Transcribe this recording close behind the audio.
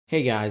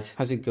Hey guys,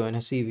 how's it going?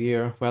 Hasib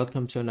here.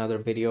 Welcome to another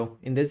video.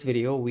 In this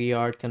video, we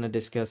are going to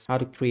discuss how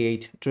to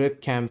create drip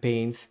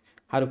campaigns,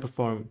 how to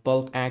perform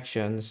bulk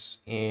actions,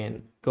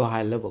 and go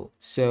high level.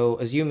 So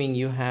assuming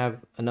you have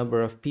a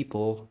number of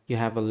people, you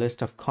have a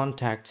list of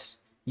contacts,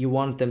 you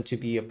want them to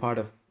be a part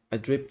of a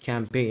drip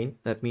campaign.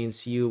 That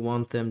means you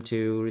want them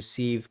to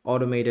receive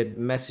automated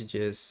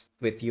messages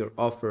with your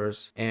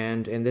offers.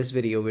 And in this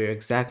video, we're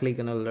exactly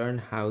going to learn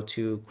how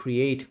to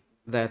create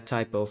that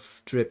type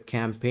of drip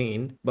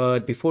campaign.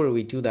 But before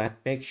we do that,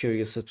 make sure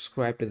you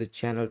subscribe to the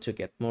channel to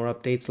get more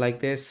updates like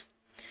this.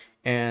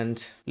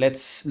 And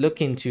let's look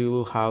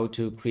into how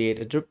to create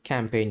a drip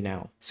campaign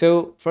now.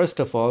 So first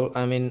of all,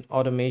 I'm in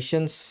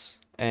automations,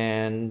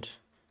 and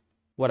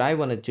what I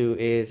want to do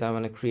is I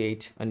want to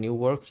create a new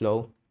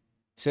workflow.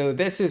 So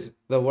this is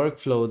the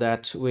workflow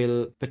that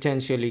will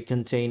potentially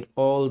contain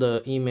all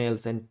the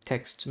emails and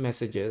text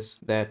messages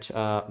that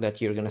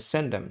you're going to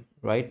send them,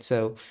 right?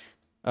 So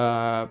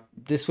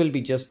this will be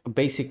just a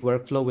basic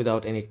workflow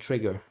without any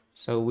trigger.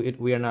 So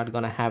we are not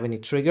going to have any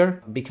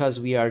trigger because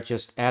we are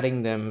just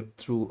adding them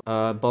through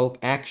a bulk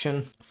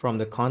action from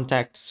the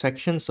contact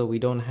section. So we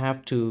don't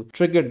have to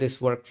trigger this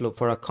workflow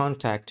for a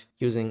contact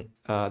using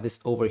this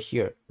over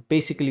here.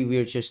 Basically,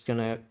 we're just going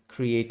to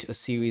create a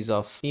series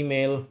of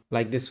email,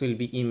 like this will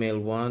be email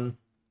 1.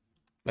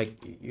 Like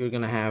you're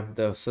going to have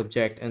the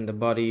subject and the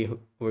body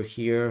over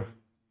here.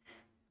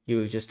 You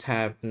will just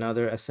have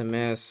another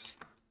SMS,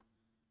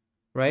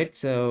 right?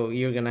 So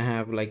you're gonna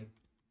have like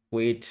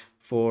wait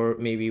for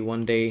maybe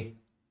 1 day,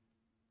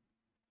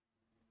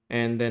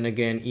 and then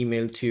again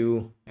email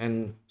 2,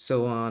 and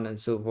so on and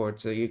so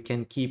forth. So you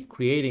can keep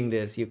creating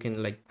this. You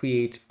can like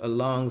create a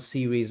long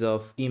series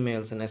of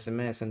emails and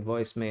SMS and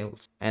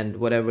voicemails and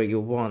whatever you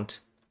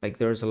want. Like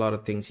there's a lot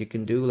of things you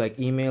can do, like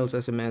emails,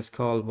 SMS,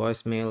 call,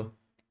 voicemail,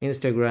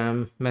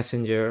 Instagram,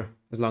 Messenger.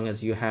 As long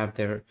as you have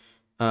their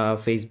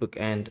Facebook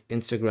and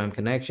Instagram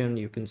connection,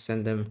 you can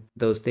send them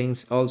those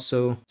things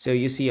also. So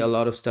you see a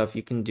lot of stuff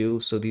you can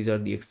do. So these are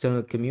the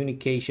external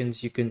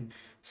communications. You can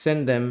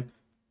send them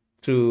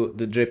through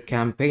the drip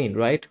campaign,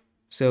 right?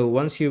 So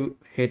once you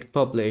hit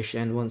publish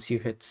and once you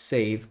hit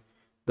save,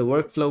 the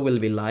workflow will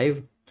be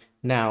live.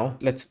 Now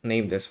let's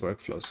name this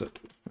workflow. So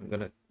I'm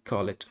gonna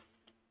call it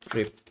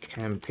drip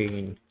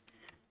campaign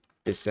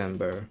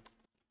December,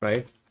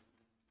 right?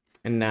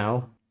 And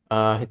now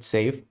hit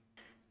save.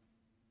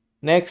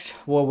 Next,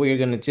 what we're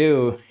going to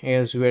do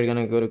is we're going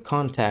to go to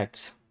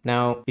contacts.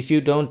 Now, if you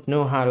don't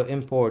know how to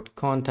import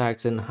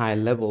contacts in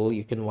HIGHLEVEL,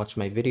 you can watch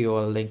my video.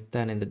 I'll link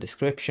that in the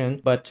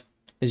description. But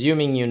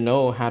assuming you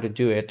know how to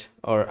do it,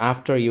 or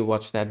after you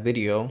watch that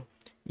video,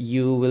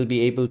 you will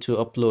be able to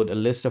upload a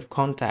list of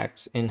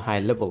contacts in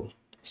HIGHLEVEL.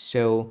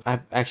 So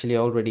I've actually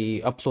already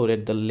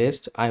uploaded the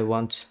list I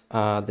want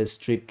this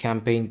drip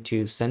campaign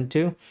to send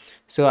to.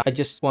 So I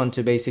just want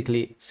to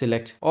basically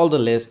select all the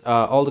list,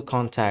 all the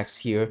contacts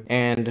here,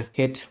 and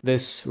hit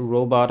this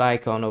robot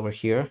icon over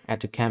here,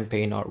 add to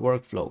campaign or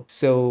workflow.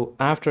 So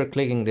after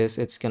clicking this,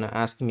 it's gonna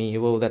ask me,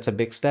 well, that's a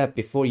big step.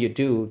 Before you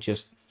do,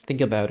 just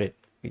think about it.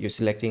 You're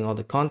selecting all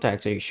the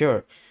contacts. Are you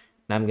sure?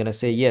 And I'm gonna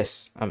say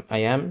yes, I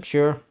am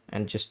sure,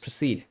 and just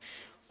proceed.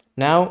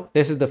 Now,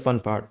 this is the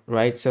fun part,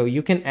 right? So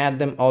you can add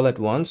them all at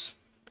once.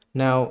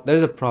 Now,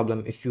 there's a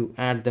problem if you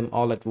add them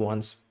all at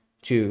once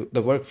to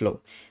the workflow.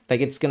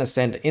 Like it's gonna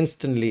send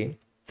instantly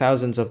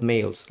thousands of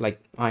mails.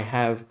 Like I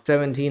have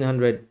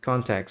 1700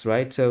 contacts,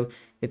 right? So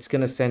it's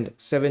gonna send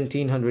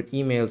 1700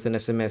 emails and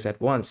SMS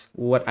at once.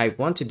 What I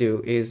want to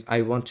do is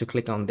I want to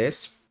click on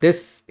this.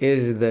 This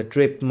is the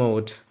drip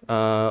mode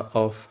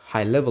of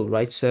HIGHLEVEL,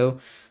 right? So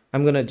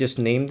I'm gonna just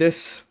name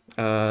this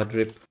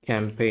drip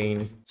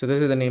campaign. So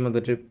this is the name of the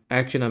drip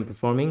action I'm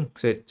performing.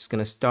 So it's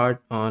gonna start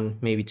on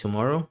maybe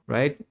tomorrow,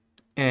 right?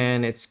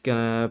 And it's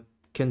gonna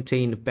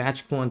contain a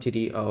batch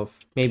quantity of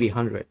maybe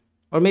 100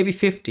 or maybe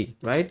 50,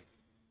 right?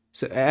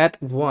 So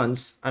at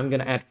once I'm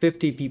gonna add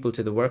 50 people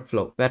to the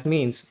workflow. That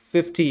means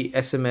 50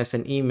 SMS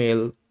and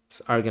emails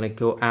are gonna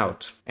go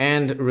out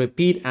and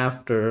repeat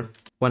after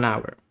 1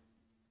 hour.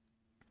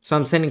 So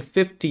I'm sending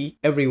 50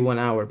 every 1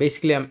 hour.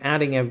 Basically, I'm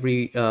adding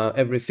every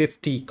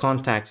 50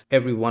 contacts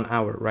every 1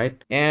 hour,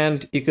 right?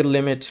 And you could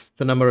limit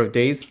the number of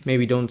days.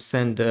 Maybe don't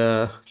send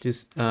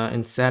just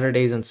in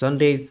Saturdays and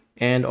Sundays.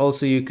 And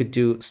also you could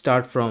do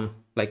start from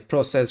like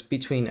process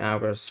between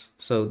hours.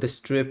 So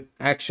this drip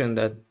action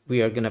that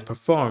we are going to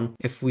perform,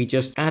 if we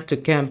just add to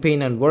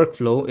campaign and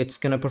workflow, it's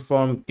going to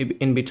perform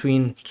in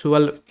between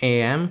 12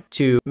 a.m.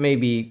 to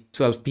maybe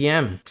 12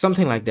 p.m.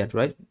 Something like that,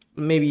 right?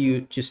 Maybe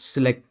you just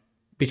select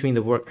between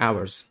the work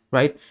hours,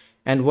 right?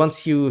 And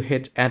once you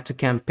hit add to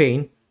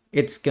campaign,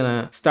 it's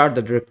gonna start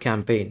the drip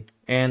campaign.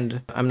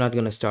 And I'm not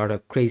gonna start a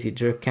crazy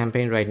drip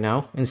campaign right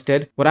now.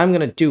 Instead, what I'm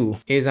gonna do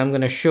is I'm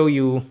gonna show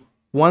you,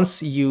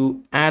 once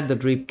you add the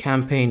drip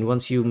campaign,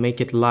 once you make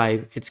it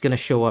live, it's gonna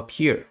show up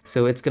here.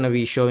 So it's gonna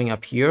be showing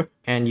up here,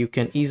 and you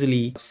can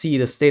easily see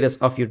the status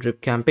of your drip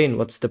campaign.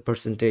 What's the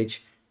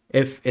percentage,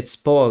 if it's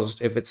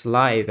paused, if it's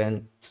live,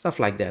 and stuff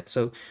like that.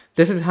 So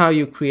this is how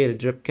you create a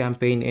drip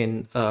campaign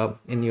in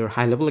your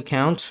HIGHLEVEL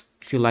account.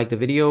 If you like the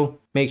video,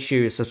 Make sure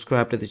you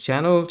subscribe to the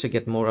channel to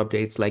get more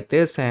updates like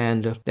this.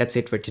 And that's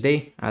it for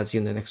today. I'll see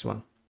you in the next one.